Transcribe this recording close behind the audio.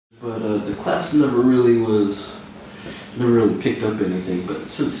But the class never really picked up anything.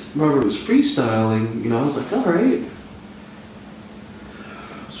 But since Robert was freestyling, you know, I was like, all right.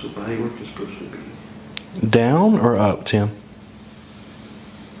 That's what body work is supposed to be. Down or up, Tim?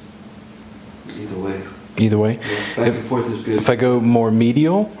 Either way. Either way? Yeah, back and forth is good. If I go more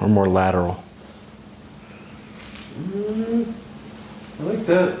medial or more lateral? I like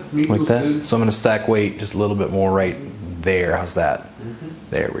that. Medial's Like that? good. So I'm going to stack weight just a little bit more right there. How's that?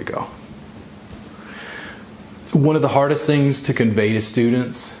 There we go. One of the hardest things to convey to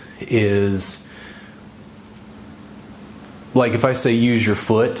students is, like if I say use your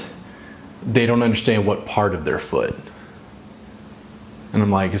foot, they don't understand what part of their foot. And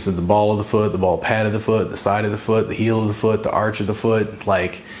I'm like, is it the ball of the foot, the ball pad of the foot, the side of the foot, the heel of the foot, the arch of the foot?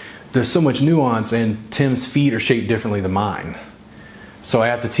 Like, there's so much nuance, and Tim's feet are shaped differently than mine. So I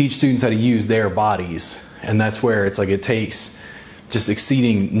have to teach students how to use their bodies. And that's where it's like it takes just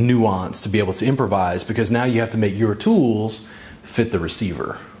exceeding nuance to be able to improvise, because now you have to make your tools fit the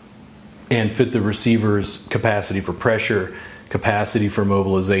receiver and fit the receiver's capacity for pressure, capacity for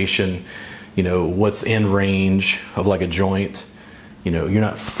mobilization, you know, what's in range of like a joint. You know, you're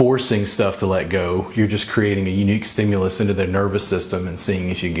not forcing stuff to let go. You're just creating a unique stimulus into their nervous system and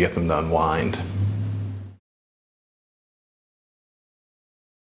seeing if you can get them to unwind.